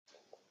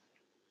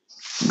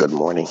Good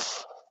morning.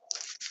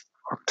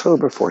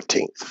 October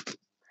 14th,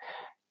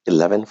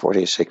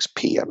 11:46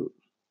 p.m.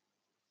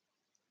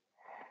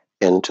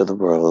 Into the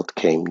world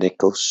came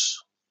Nikos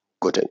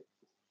Gooden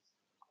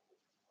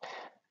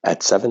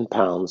at 7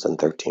 pounds and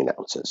 13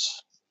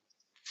 ounces.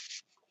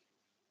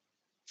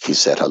 He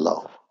said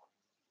hello.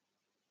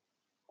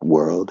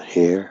 World,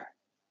 here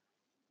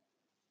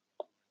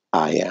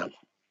I am.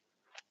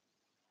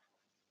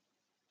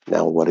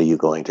 Now what are you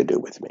going to do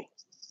with me?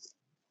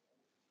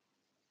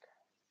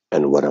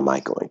 And what am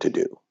I going to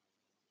do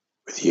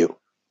with you?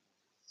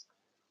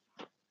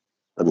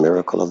 The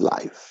miracle of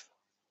life.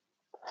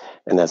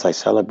 And as I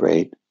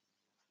celebrate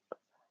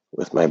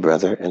with my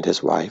brother and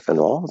his wife and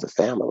all the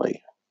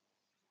family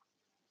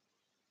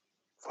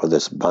for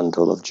this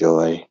bundle of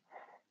joy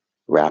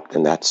wrapped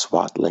in that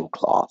swaddling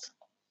cloth,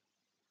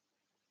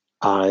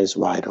 eyes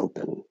wide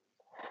open,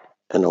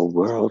 and a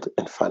world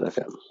in front of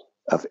him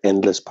of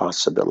endless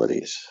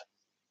possibilities,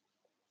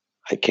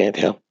 I can't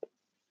help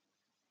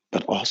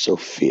but also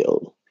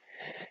feel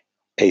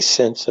a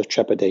sense of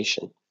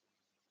trepidation,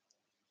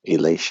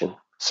 elation,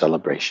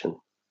 celebration,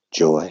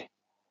 joy,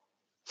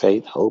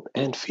 faith, hope,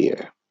 and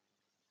fear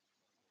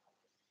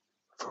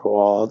for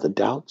all the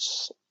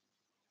doubts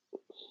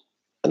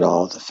and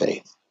all the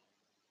faith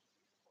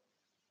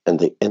and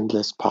the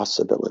endless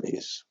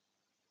possibilities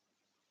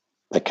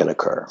that can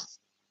occur.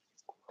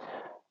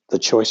 The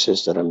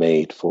choices that are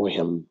made for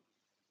him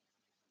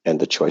and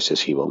the choices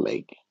he will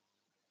make.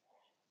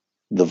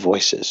 The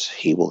voices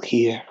he will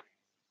hear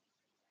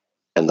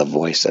and the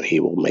voice that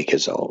he will make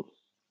his own.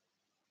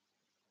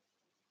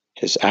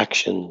 His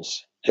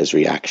actions, his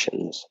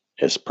reactions,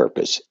 his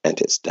purpose, and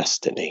his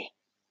destiny.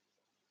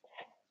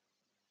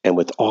 And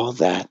with all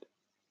that,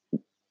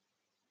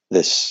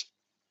 this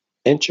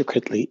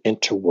intricately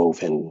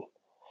interwoven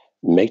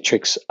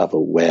matrix of a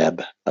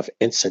web of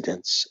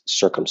incidents,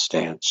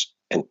 circumstance,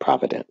 and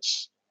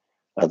providence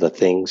are the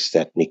things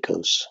that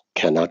Nikos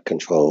cannot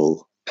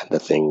control and the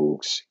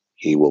things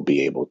he will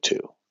be able to.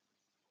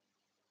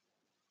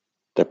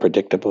 The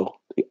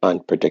predictable, the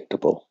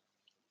unpredictable,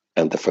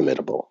 and the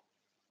formidable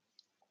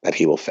that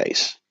he will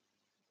face.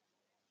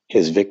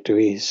 His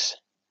victories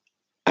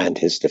and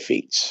his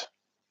defeats.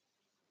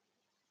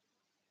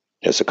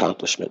 His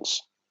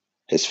accomplishments,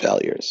 his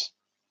failures,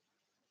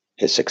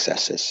 his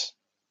successes,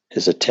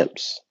 his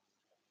attempts.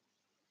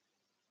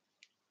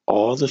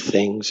 All the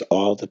things,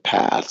 all the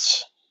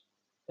paths,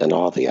 and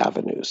all the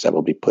avenues that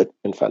will be put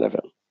in front of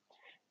him.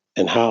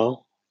 And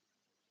how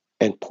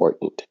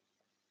important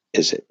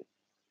is it?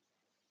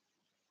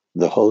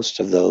 The host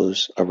of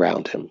those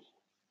around him,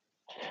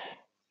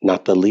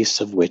 not the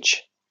least of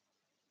which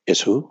is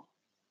who?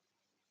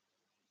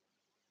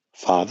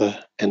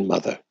 Father and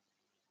mother.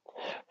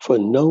 For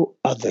no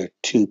other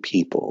two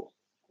people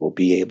will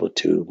be able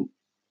to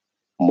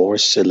more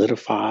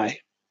solidify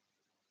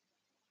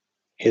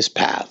his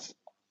path,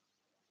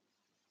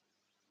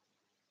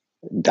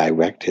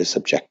 direct his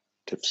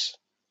objectives,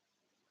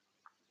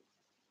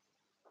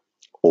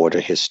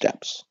 order his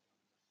steps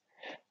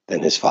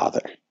than his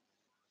father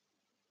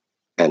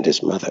and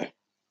his mother.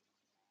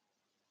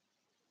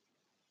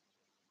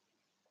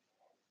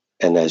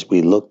 And as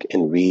we look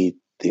and read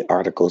the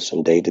articles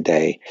from day to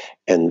day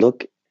and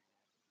look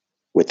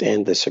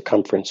within the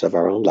circumference of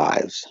our own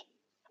lives,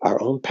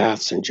 our own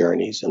paths and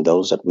journeys, and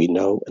those that we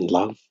know and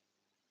love,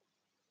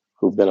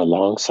 who've been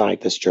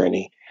alongside this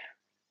journey,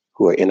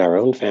 who are in our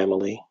own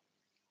family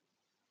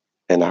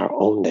and our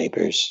own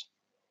neighbors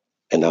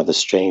and other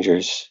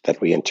strangers that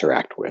we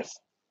interact with.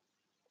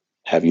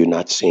 Have you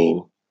not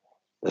seen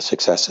the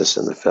successes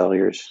and the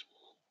failures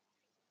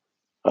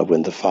of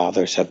when the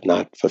fathers have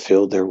not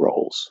fulfilled their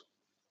roles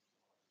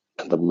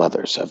and the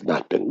mothers have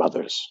not been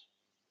mothers?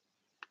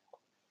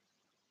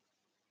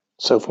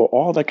 So for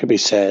all that could be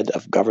said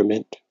of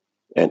government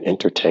and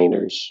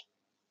entertainers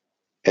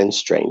and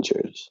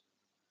strangers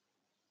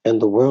and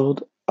the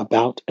world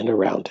about and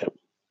around him,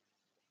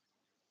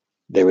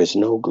 there is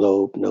no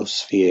globe, no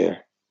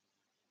sphere,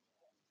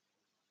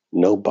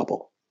 no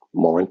bubble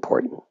more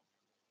important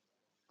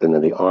than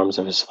in the arms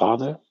of his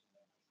father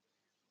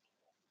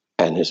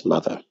and his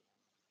mother,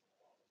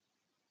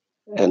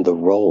 and the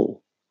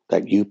role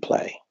that you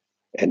play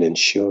in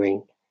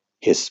ensuring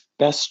his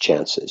best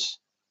chances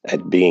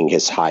at being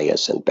his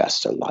highest and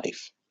best in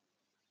life.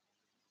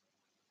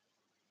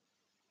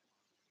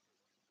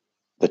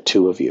 The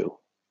two of you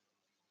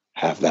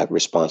have that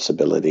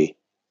responsibility,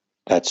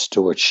 that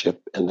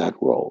stewardship, and that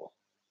role.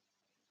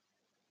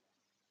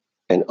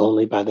 And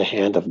only by the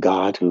hand of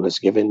God, who has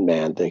given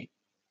man the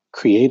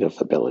creative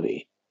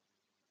ability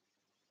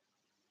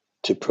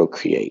to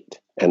procreate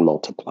and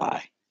multiply,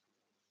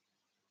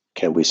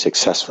 can we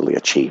successfully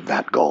achieve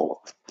that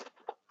goal.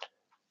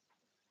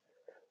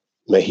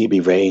 May he be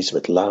raised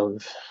with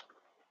love,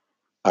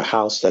 a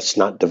house that's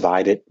not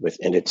divided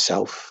within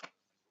itself,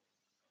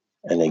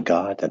 and a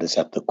God that is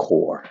at the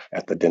core,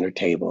 at the dinner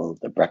table,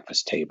 the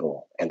breakfast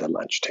table, and the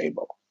lunch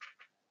table.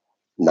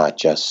 Not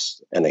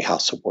just in a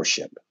house of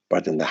worship,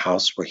 but in the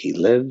house where he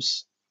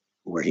lives,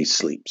 where he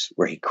sleeps,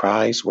 where he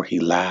cries, where he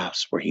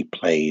laughs, where he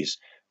plays,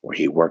 where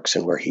he works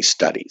and where he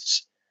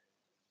studies.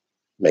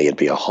 May it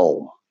be a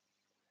home,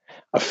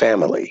 a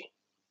family,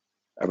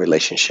 a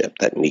relationship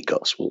that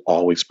Nikos will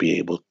always be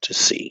able to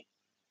see.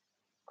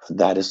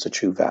 That is the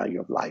true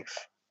value of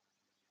life,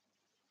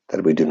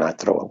 that we do not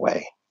throw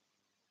away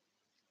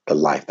the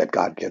life that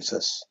God gives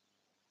us.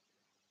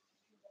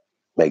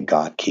 May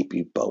God keep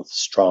you both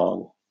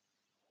strong,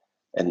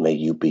 and may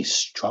you be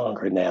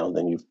stronger now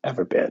than you've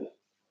ever been,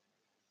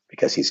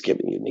 because he's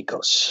given you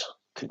Nikos.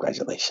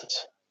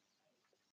 Congratulations.